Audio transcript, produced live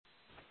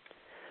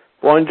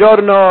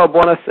Buongiorno,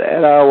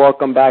 buonasera,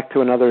 welcome back to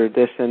another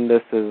edition.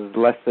 This is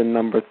lesson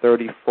number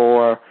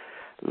 34,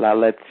 la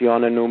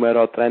lezione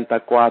numero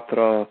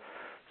 34.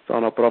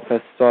 Sono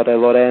Professore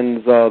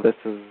Lorenzo. This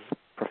is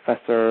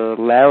Professor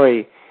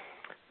Larry.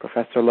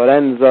 Professor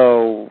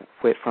Lorenzo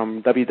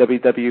from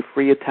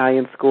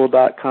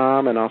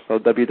www.freeitalianschool.com and also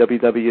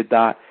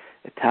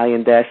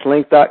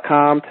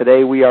www.italian-link.com.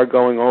 Today we are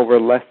going over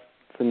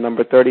lesson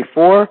number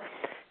 34,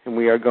 and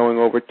we are going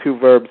over two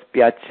verbs,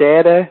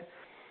 piacere,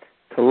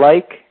 to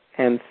like,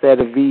 and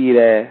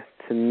servire,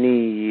 to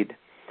need.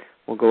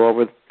 We'll go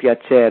over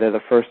piacere,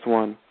 the first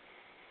one.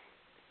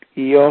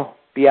 Io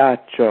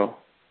piaccio.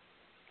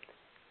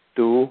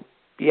 Tu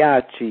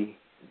piaci.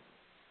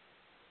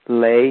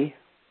 Lei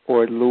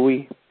or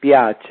lui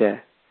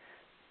piace.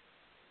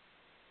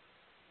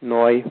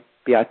 Noi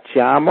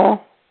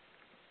piacciamo.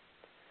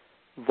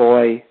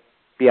 Voi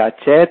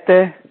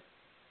piacete.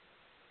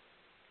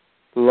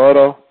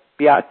 Loro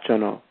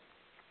piacciono.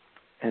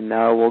 And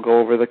now we'll go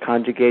over the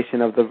conjugation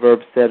of the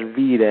verb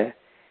servire.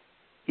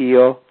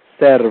 Io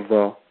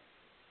servo.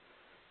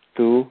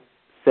 Tu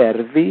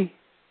servi.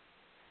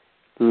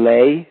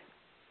 Lei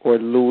or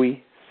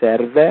lui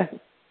serve.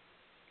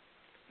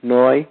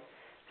 Noi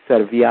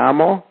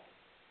serviamo.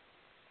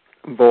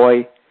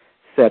 Voi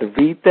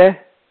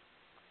servite.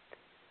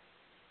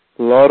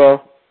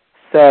 Loro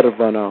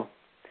servono.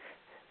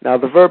 Now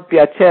the verb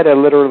piacere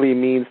literally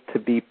means to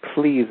be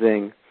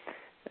pleasing.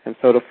 And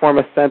so to form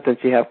a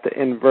sentence, you have to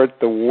invert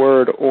the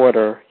word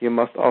order. You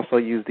must also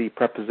use the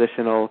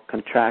prepositional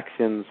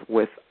contractions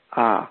with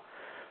a.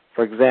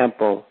 For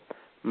example,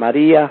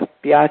 Maria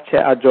piace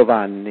a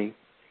Giovanni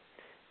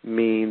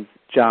means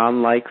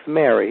John likes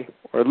Mary.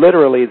 Or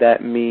literally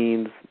that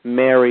means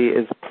Mary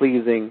is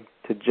pleasing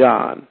to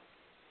John.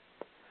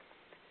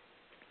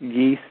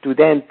 Gli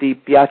studenti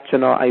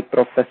piacciono ai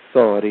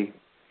professori.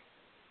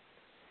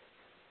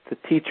 The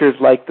teachers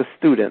like the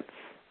students.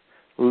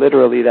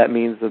 Literally that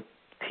means the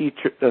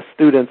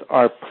students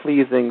are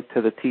pleasing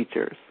to the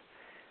teachers.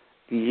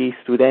 Gli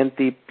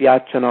studenti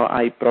piacciono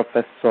ai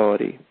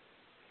professori.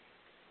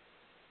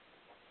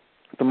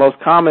 The most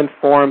common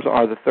forms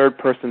are the third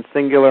person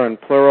singular and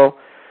plural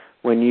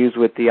when used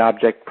with the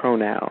object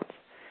pronouns.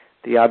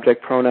 The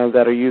object pronouns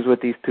that are used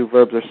with these two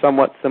verbs are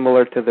somewhat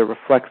similar to the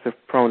reflexive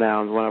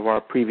pronouns, one of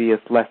our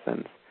previous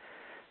lessons.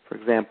 For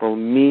example,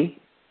 mi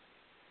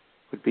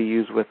would be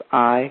used with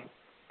I.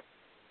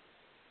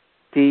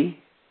 Ti,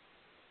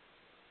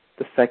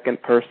 the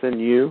second person,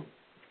 you.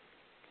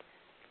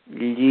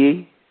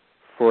 Gli,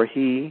 for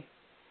he.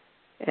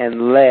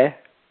 And le,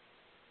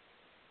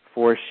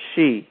 for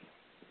she.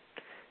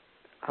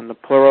 On the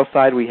plural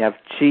side, we have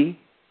chi,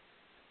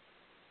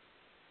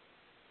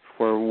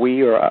 for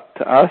we or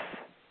to us.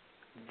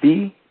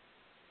 Vi,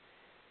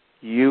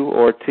 you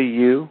or to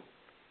you.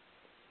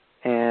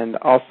 And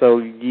also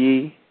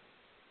ye,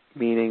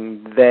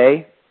 meaning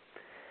they.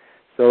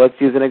 So let's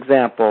use an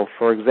example.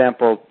 For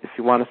example, if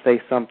you want to say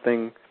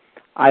something,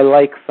 I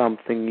like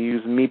something,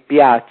 use mi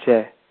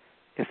piace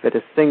if it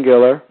is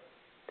singular,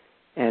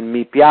 and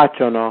mi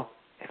piacciono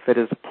if it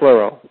is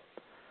plural.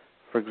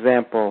 For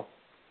example,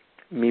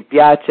 mi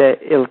piace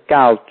il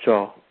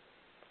calcio.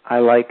 I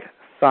like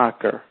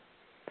soccer.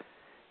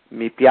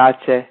 Mi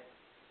piace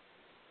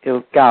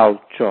il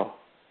calcio.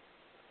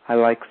 I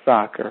like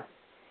soccer.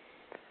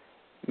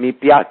 Mi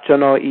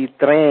piacciono I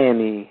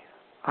treni.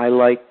 I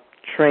like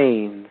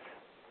trains.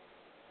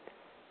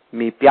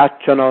 Mi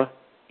piacciono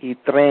I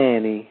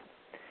treni.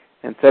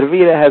 And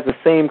servire has the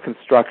same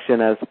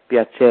construction as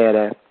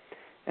piacere,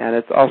 and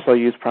it's also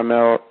used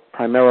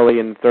primarily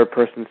in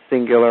third-person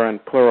singular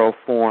and plural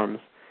forms,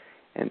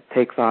 and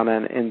takes on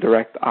an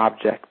indirect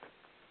object.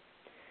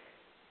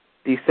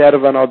 Ti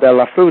servono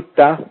della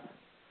frutta?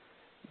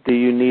 Do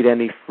you need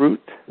any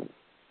fruit?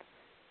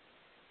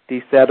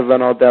 Ti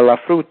servono della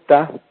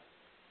frutta?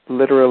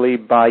 Literally,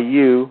 by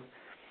you,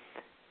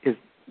 is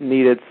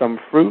needed some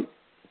fruit.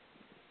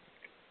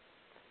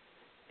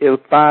 Il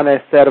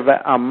pane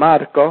serve a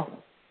Marco.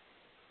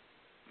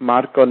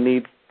 Marco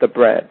needs the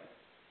bread.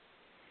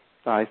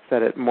 I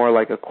said it more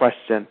like a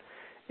question.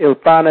 Il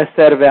pane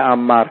serve a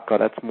Marco.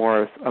 That's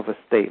more of a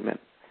statement.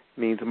 It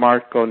means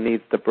Marco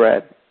needs the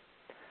bread.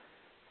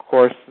 Of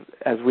course,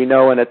 as we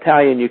know in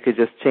Italian, you could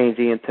just change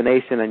the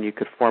intonation and you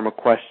could form a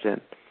question.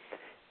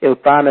 Il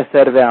pane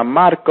serve a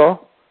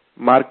Marco.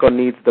 Marco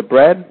needs the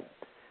bread.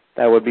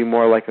 That would be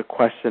more like a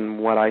question,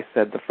 what I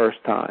said the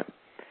first time.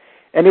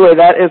 Anyway,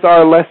 that is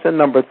our lesson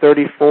number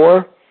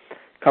 34.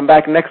 Come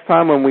back next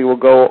time when we will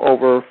go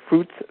over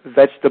fruits,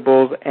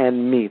 vegetables,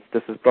 and meats.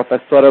 This is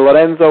Professore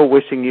Lorenzo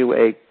wishing you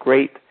a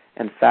great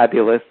and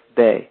fabulous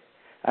day.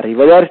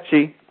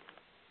 Arrivederci.